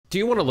Do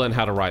you want to learn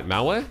how to write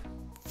malware?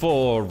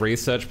 For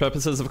research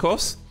purposes, of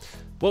course.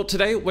 Well,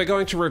 today we're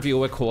going to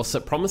review a course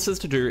that promises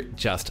to do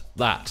just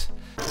that.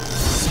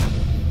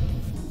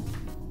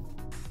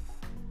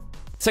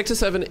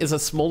 Sektor7 is a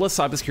smaller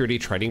cybersecurity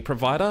training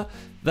provider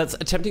that's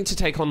attempting to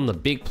take on the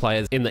big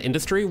players in the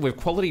industry with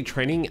quality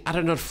training at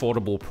an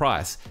affordable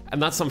price,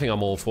 and that's something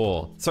I'm all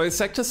for. So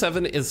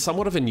Sektor7 is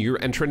somewhat of a new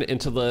entrant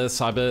into the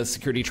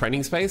cybersecurity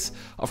training space,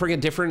 offering a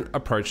different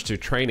approach to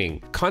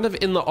training, kind of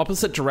in the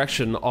opposite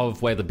direction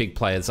of where the big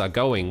players are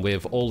going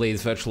with all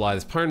these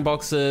virtualized pwn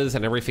boxes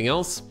and everything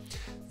else.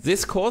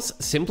 This course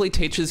simply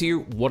teaches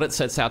you what it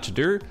sets out to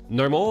do,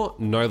 no more,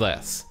 no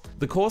less.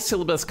 The course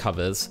syllabus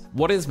covers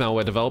what is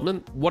malware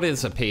development, what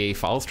is a PE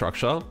file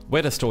structure,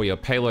 where to store your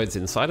payloads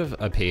inside of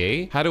a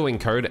PE, how to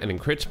encode and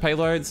encrypt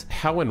payloads,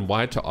 how and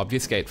why to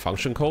obfuscate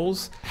function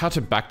calls, how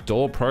to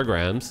backdoor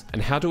programs,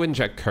 and how to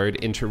inject code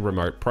into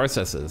remote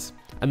processes.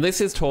 And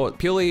this is taught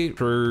purely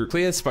through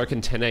clear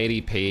spoken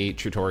 1080p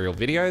tutorial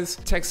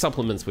videos, text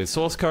supplements with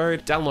source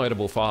code,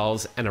 downloadable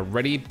files, and a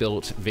ready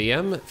built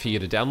VM for you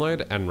to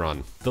download and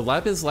run. The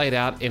lab is laid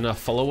out in a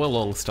follow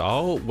along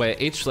style where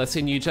each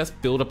lesson you just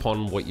build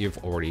upon what you've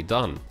already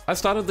done. I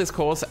started this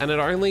course and it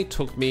only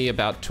took me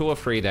about 2 or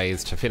 3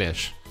 days to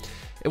finish.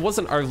 It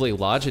wasn't overly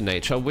large in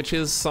nature, which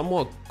is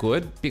somewhat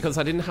good because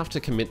I didn't have to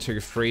commit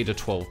to 3 to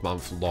 12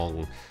 month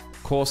long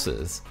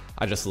courses.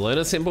 I just learn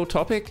a simple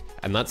topic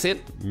and that's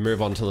it,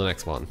 move on to the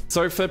next one.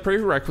 So for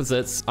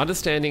prerequisites,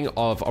 understanding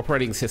of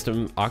operating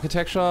system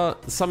architecture,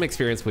 some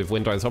experience with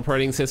Windows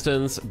operating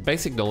systems,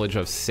 basic knowledge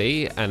of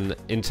C and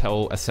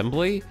Intel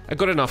assembly, a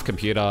good enough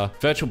computer,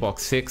 VirtualBox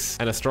 6,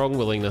 and a strong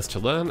willingness to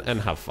learn and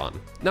have fun.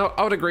 Now,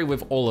 I would agree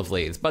with all of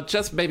these, but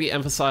just maybe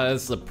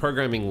emphasize the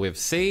programming with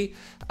C,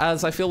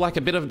 as I feel like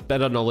a bit of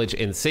better knowledge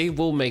in C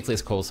will make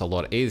this course a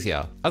lot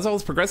easier. As I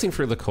was progressing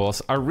through the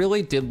course, I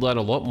really did learn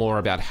a lot more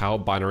about how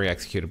binary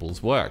executables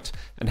worked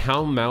and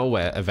how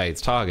malware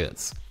evades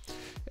targets.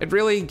 It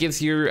really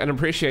gives you an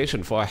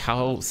appreciation for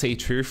how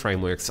C2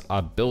 frameworks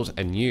are built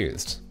and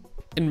used.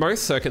 In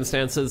most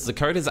circumstances, the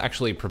code is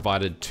actually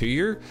provided to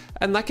you,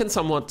 and that can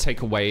somewhat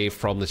take away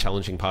from the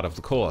challenging part of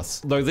the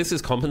course, though this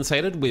is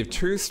compensated with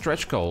 2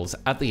 stretch goals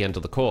at the end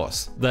of the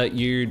course that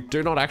you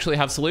do not actually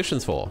have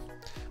solutions for,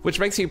 which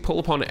makes you pull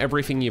upon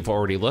everything you've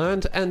already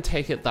learned and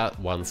take it that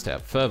one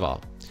step further.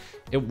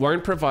 It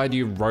won't provide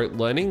you rote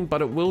learning,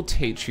 but it will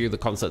teach you the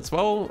concepts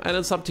well, and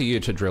it's up to you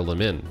to drill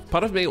them in.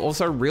 Part of me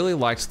also really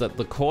liked that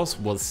the course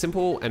was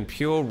simple and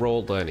pure raw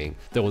learning.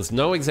 There was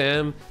no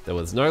exam, there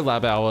was no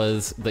lab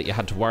hours that you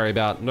had to worry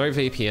about, no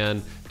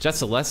VPN,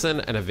 just a lesson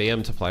and a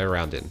VM to play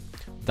around in.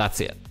 That's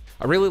it.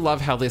 I really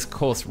love how this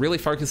course really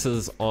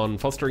focuses on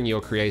fostering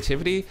your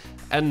creativity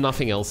and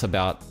nothing else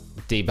about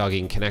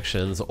debugging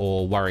connections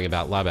or worrying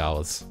about lab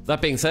hours.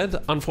 That being said,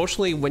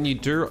 unfortunately, when you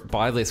do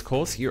buy this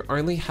course, you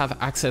only have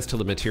access to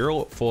the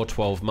material for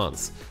 12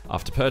 months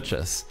after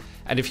purchase.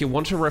 And if you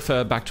want to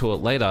refer back to it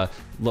later,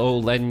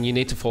 well, then you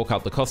need to fork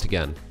out the cost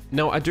again.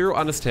 Now, I do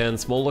understand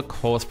smaller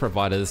course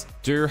providers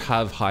do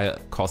have higher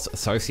costs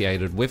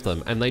associated with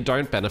them, and they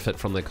don't benefit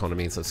from the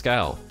economies of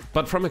scale.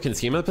 But from a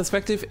consumer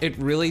perspective, it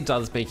really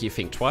does make you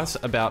think twice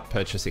about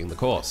purchasing the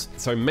course.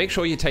 So make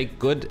sure you take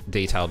good,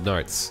 detailed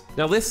notes.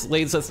 Now, this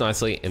leads us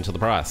nicely into the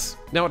price.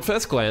 Now, at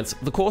first glance,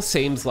 the course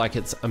seems like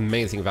it's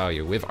amazing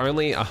value with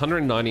only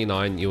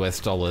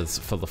 $199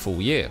 for the full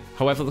year.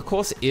 However, the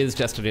course is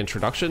just an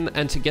introduction,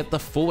 and to get the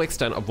full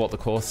extent of what the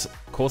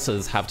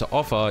courses have to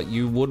offer,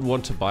 you would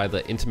want to buy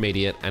the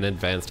intermediate and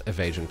advanced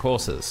evasion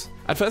courses.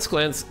 At first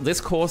glance,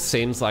 this course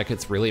seems like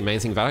it's really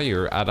amazing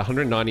value at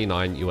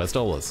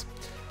 $199.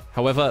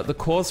 However, the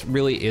course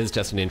really is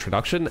just an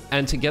introduction,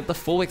 and to get the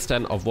full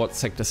extent of what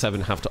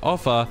Sektor7 have to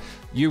offer,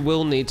 you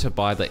will need to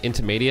buy the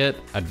intermediate,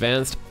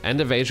 advanced, and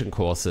evasion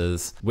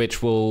courses,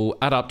 which will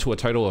add up to a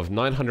total of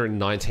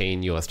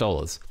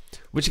 $919,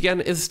 which again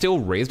is still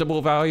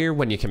reasonable value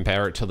when you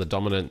compare it to the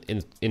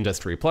dominant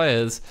industry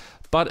players,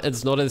 but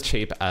it's not as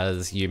cheap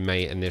as you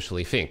may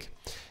initially think.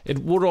 It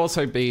would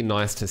also be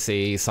nice to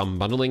see some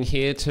bundling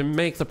here to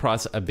make the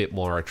price a bit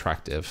more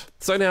attractive.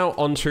 So now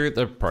onto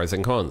the pros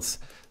and cons.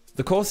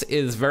 The course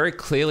is very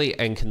clearly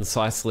and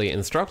concisely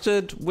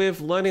instructed,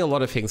 with learning a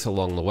lot of things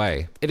along the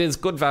way. It is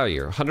good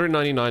value.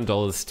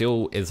 $199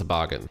 still is a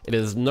bargain. It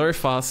is no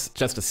fuss,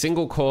 just a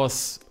single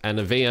course and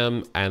a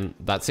VM, and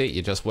that's it.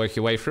 You just work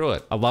your way through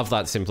it. I love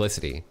that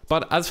simplicity.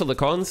 But as for the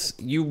cons,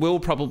 you will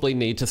probably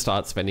need to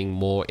start spending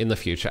more in the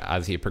future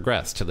as you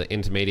progress to the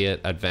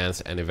intermediate,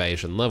 advanced, and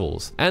evasion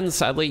levels. And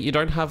sadly, you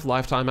don't have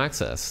lifetime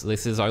access.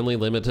 This is only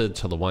limited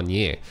to the 1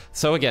 year.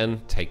 So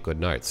again, take good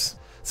notes.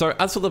 So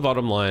as for the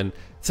bottom line,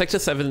 Sektor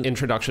 7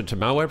 Introduction to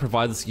Malware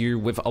provides you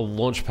with a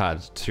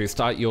launchpad to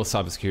start your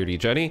cybersecurity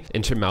journey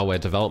into malware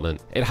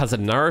development. It has a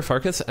narrow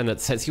focus and it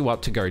sets you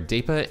up to go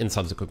deeper in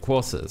subsequent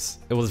courses.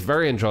 It was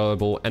very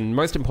enjoyable and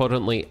most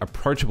importantly,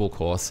 approachable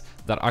course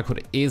that I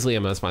could easily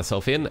immerse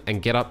myself in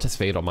and get up to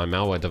speed on my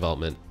malware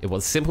development. It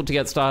was simple to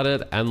get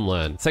started and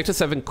learn. Sektor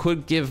 7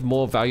 could give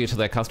more value to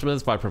their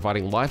customers by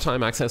providing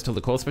lifetime access to the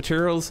course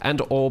materials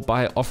and or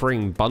by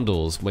offering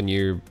bundles when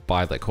you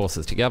buy their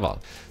courses together.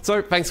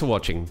 So thanks for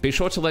watching. Be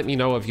sure to let me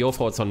know of your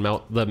thoughts on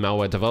the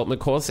malware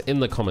development course in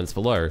the comments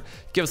below.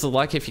 Give us a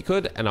like if you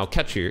could, and I'll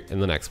catch you in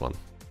the next one.